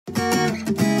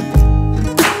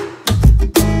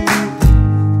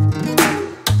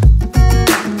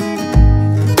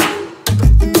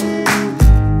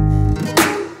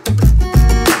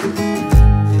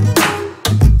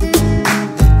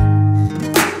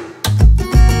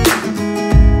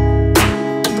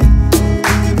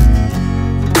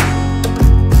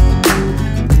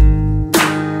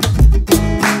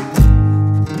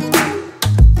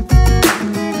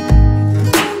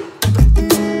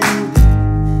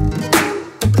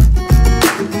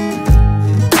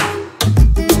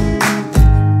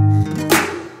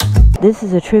This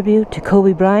is a tribute to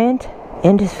Kobe Bryant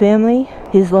and his family,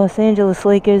 his Los Angeles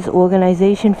Lakers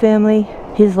organization family,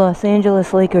 his Los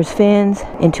Angeles Lakers fans,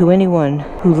 and to anyone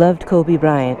who loved Kobe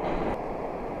Bryant.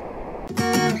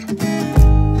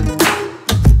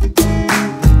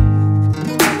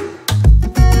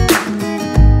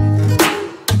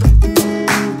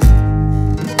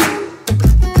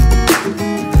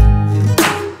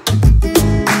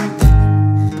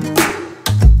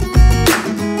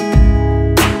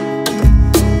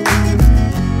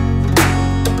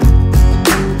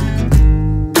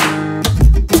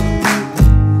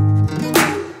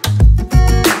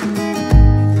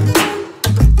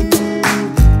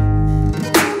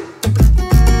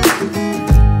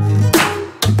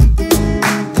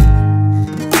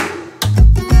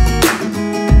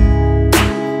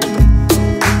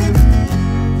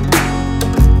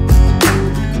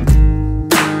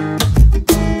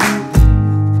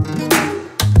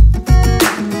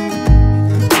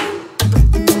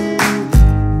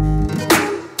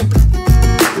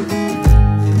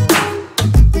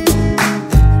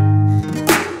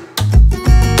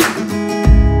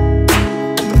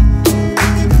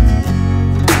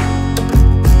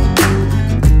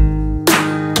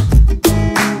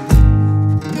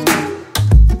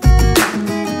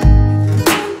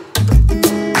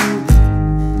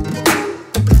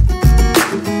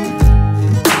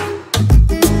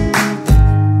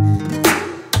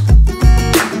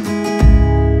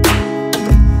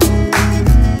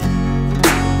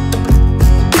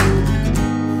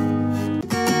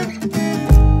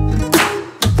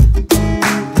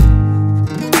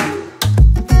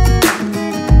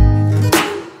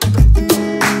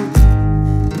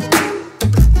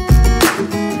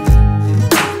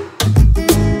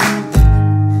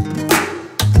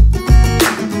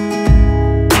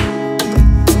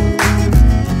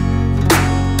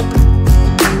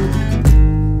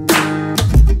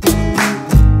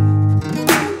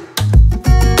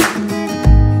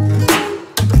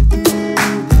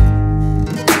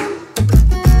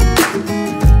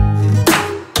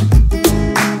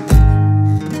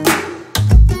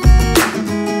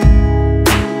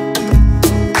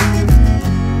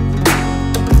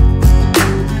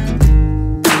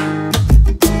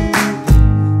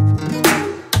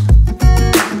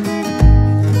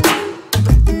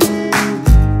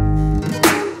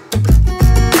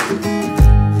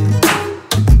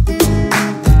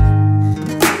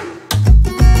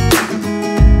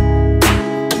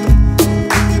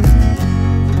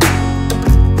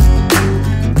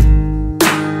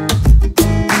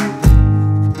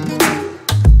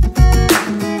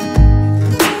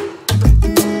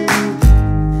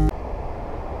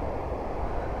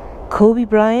 Kobe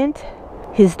Bryant,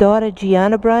 his daughter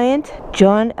Gianna Bryant,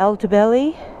 John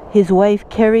Altobelli, his wife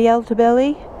Kerry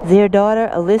Altobelli, their daughter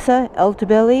Alyssa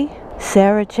Altobelli,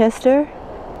 Sarah Chester,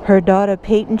 her daughter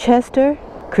Peyton Chester,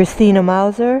 Christina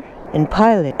Mauser, and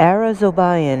pilot Ara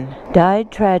Zobayan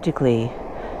died tragically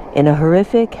in a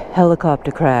horrific helicopter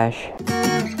crash.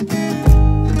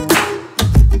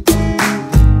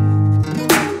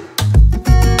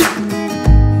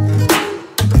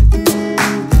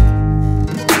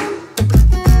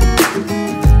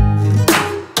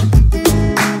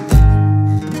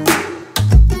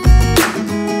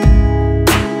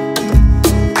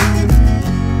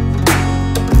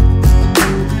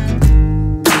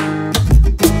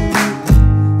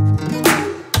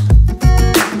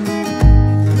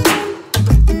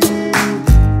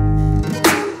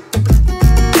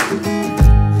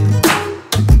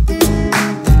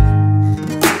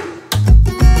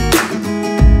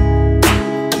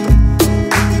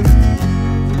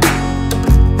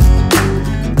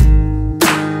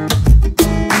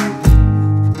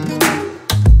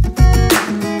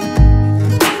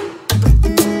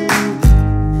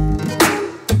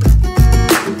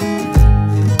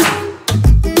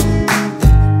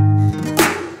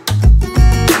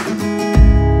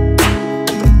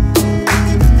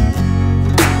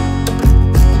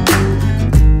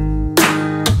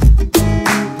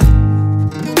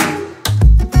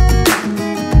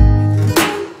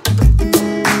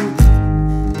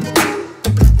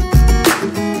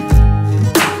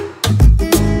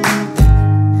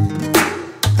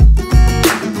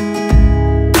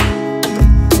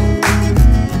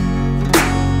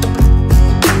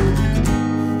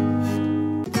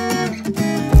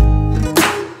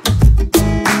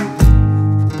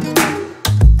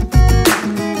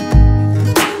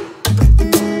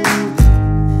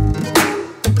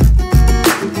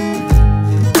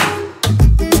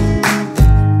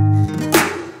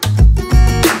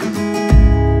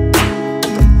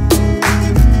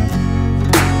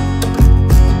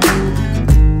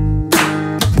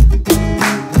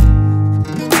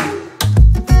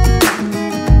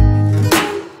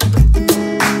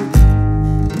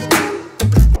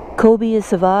 is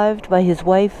survived by his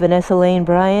wife Vanessa Lane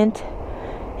Bryant,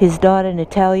 his daughter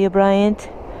Natalia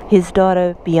Bryant, his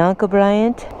daughter Bianca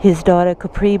Bryant, his daughter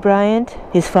Capri Bryant,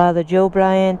 his father Joe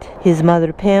Bryant, his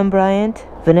mother Pam Bryant,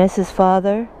 Vanessa's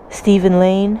father Stephen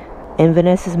Lane, and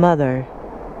Vanessa's mother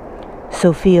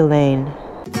Sophia Lane.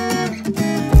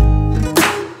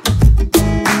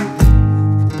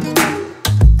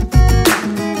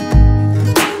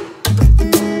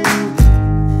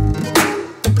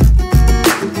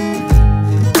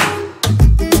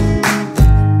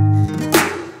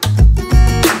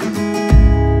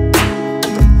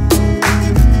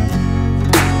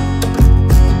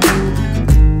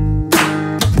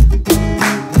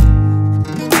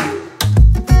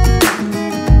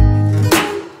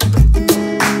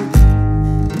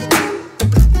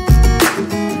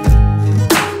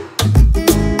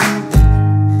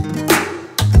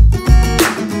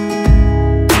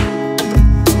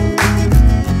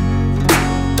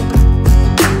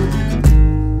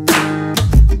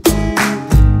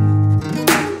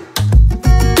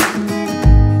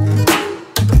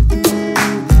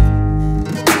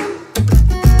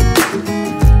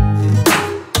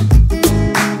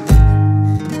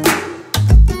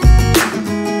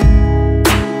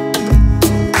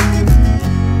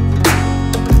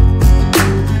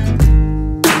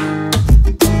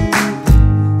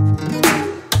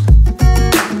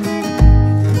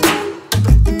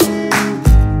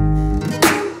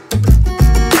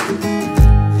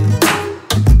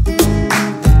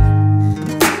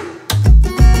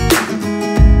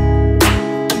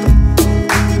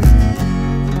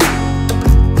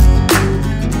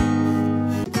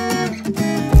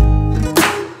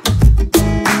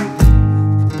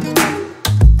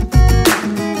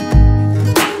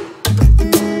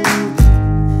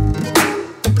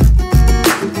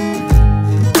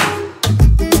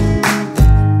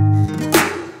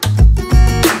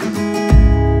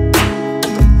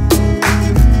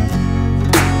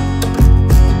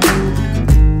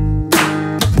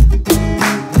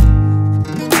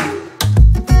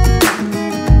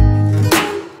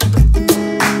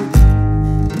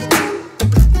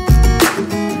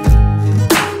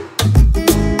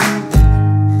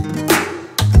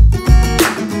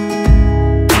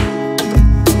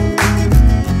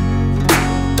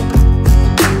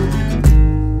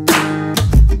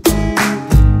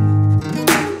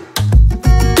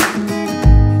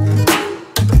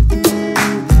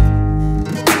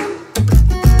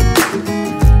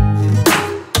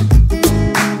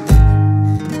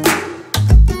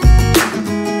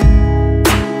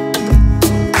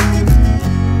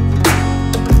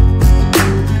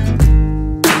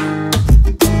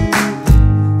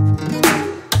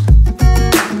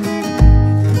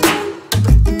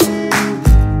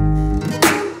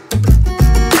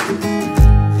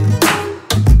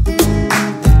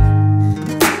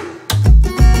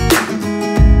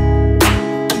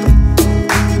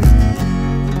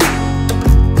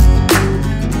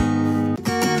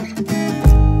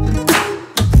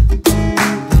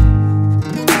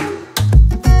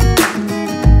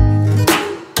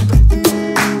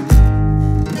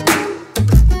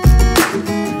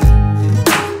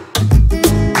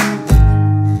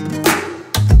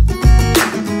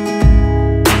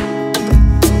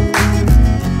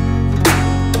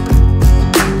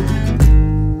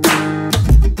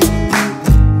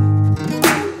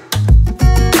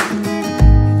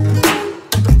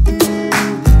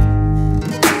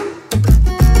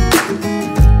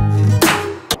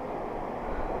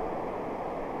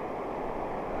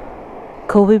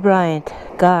 Kobe Bryant,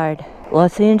 guard,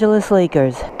 Los Angeles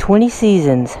Lakers, 20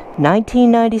 seasons,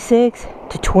 1996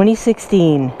 to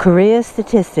 2016. Career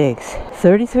statistics,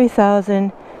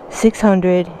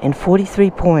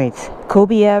 33,643 points.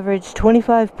 Kobe averaged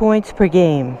 25 points per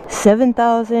game,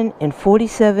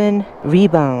 7,047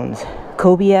 rebounds.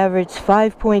 Kobe averaged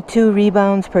 5.2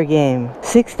 rebounds per game,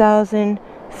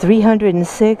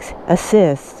 6,306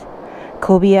 assists.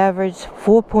 Kobe averaged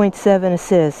 4.7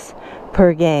 assists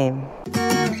per game.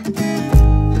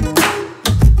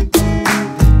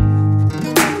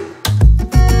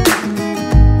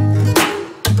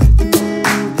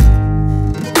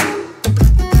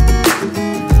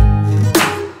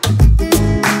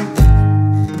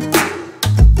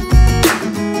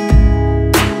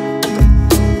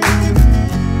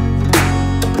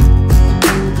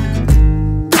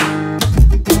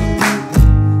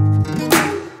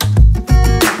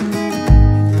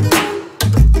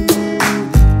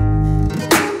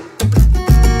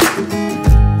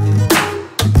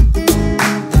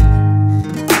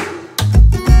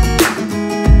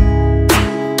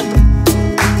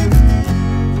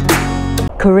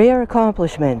 Career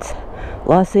accomplishments,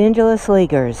 Los Angeles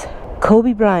Lakers,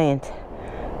 Kobe Bryant,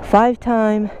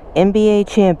 5-time NBA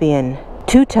champion,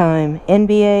 2-time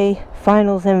NBA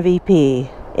Finals MVP,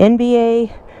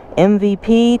 NBA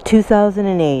MVP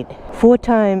 2008,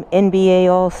 4-time NBA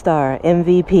All-Star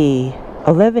MVP,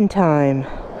 11-time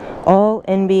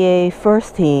All-NBA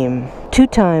First Team,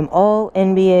 2-time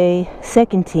All-NBA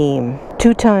Second Team,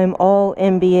 2-time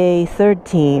All-NBA Third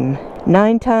Team,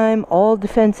 9-time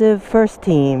All-Defensive First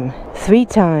Team,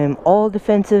 3-time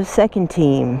All-Defensive Second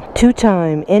Team,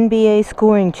 2-time NBA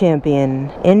Scoring Champion,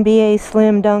 NBA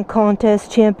Slam Dunk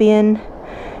Contest Champion,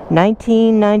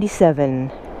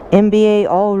 1997, NBA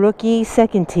All-Rookie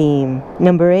Second Team,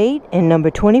 number 8 and number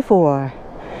 24,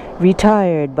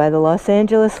 retired by the Los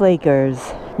Angeles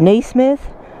Lakers.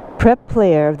 Naismith Prep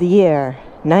Player of the Year,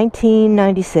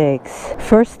 1996.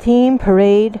 First Team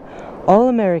Parade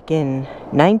All-American,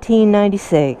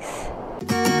 1996.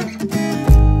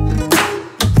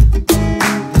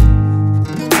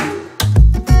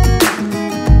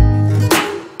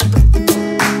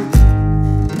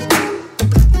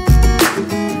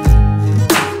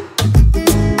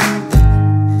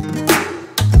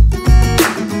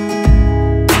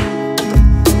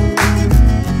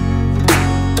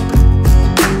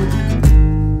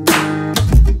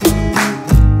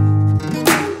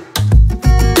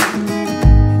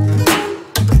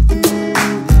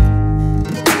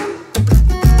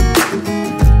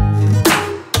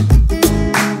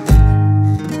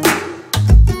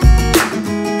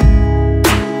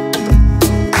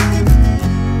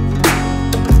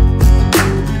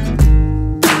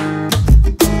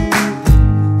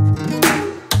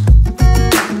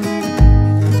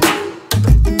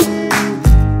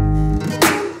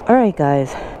 Alright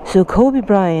guys, so Kobe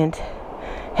Bryant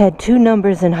had 2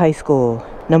 numbers in high school,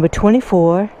 number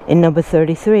 24 and number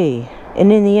 33.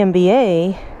 And in the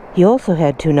NBA, he also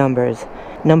had 2 numbers,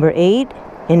 number 8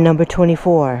 and number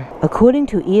 24. According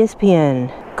to ESPN,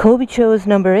 Kobe chose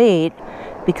number 8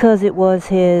 because it was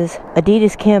his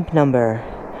Adidas camp number,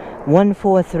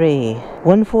 143.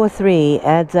 143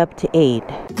 adds up to 8.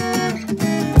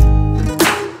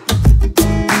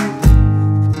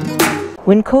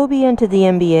 When Kobe entered the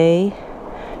NBA,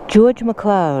 George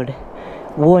McLeod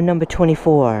wore number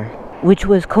 24, which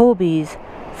was Kobe's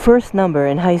first number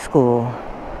in high school.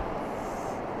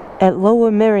 At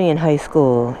Lower Merion High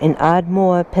School in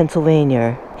Ardmore,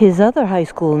 Pennsylvania, his other high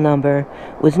school number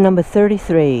was number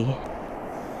 33,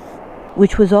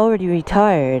 which was already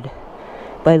retired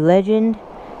by legend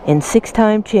and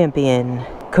 6-time champion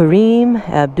Kareem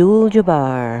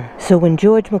Abdul-Jabbar. So when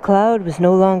George McLeod was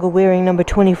no longer wearing number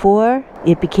 24,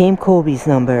 it became Kobe's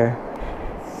number.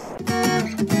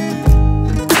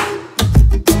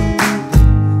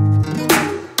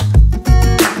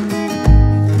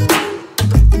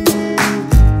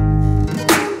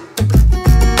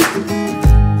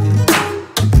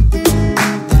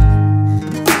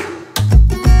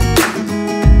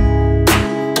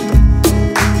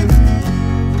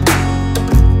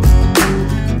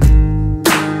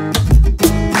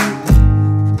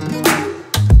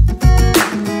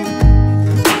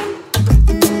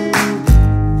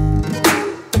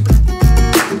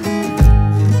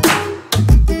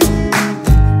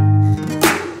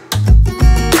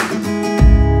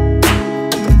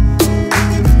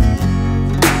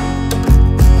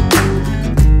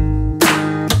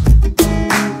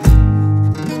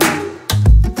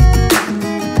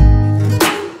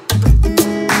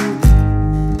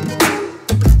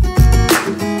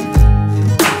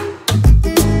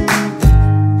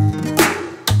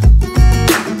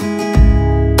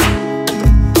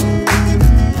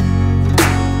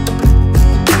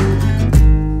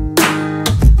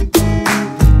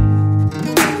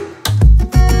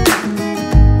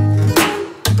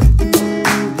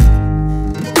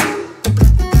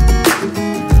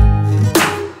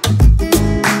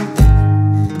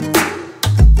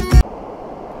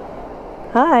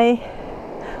 Hi,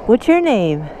 what's your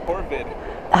name? Corvid.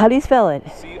 How do you spell it?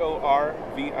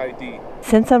 C-O-R-V-I-D.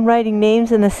 Since I'm writing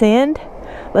names in the sand,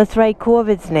 let's write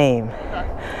Corvid's name.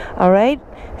 Alright,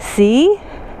 C-O-R-V-I-D.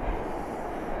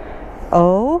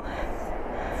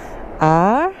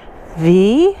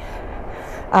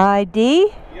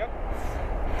 Yep.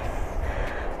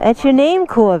 That's your name,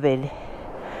 Corvid.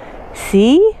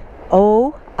 C-O-R-V-I-D.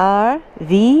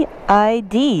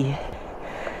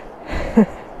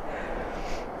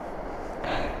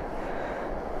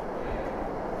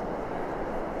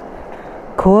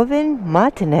 Corvin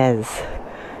Martinez.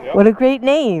 Yep. What a great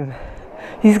name.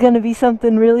 He's going to be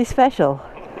something really special.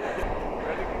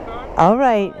 All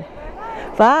right.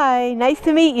 Bye. Nice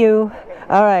to meet you.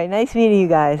 All right. Nice meeting you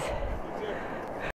guys.